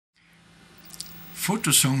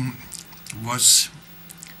Photosong was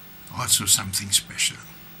also something special.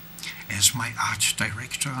 As my art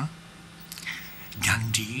director,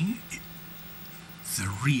 Gandhi, the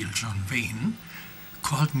real John Wayne,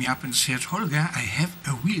 called me up and said, "Holger, I have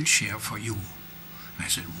a wheelchair for you." And I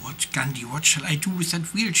said, "What, Gandhi, what shall I do with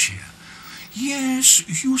that wheelchair?" "Yes,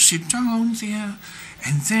 you sit down there,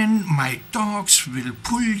 and then my dogs will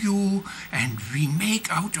pull you, and we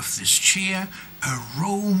make out of this chair a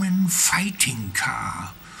Roman fighting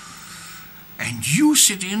car. And you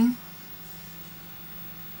sit in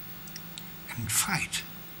and fight.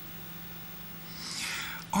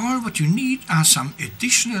 All what you need are some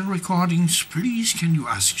additional recordings. Please, can you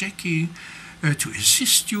ask Jackie to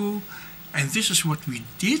assist you?" And this is what we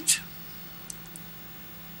did.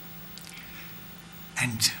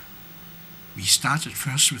 And we started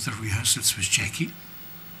first with the rehearsals with Jackie.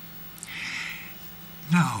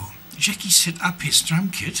 Now, Jackie set up his drum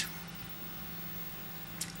kit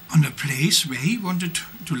on a place where he wanted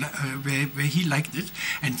to, where he liked it,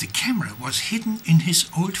 and the camera was hidden in his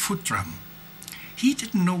old foot drum. He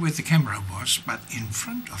didn't know where the camera was, but in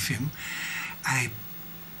front of him, I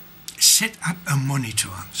set up a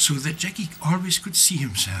monitor so that Jackie always could see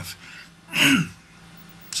himself.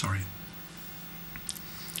 Sorry.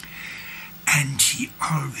 And he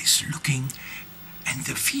always looking, and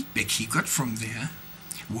the feedback he got from there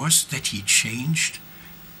was that he changed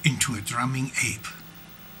into a drumming ape.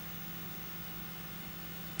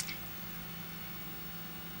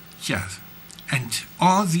 Yeah, and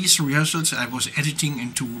all these rehearsals I was editing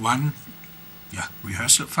into one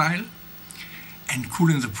rehearsal file, and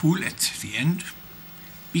Cool in the Pool at the end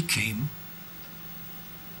became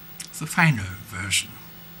the final version.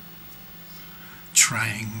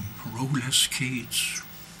 Trying roller skates.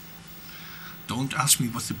 Don't ask me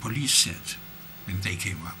what the police said when they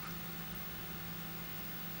came up.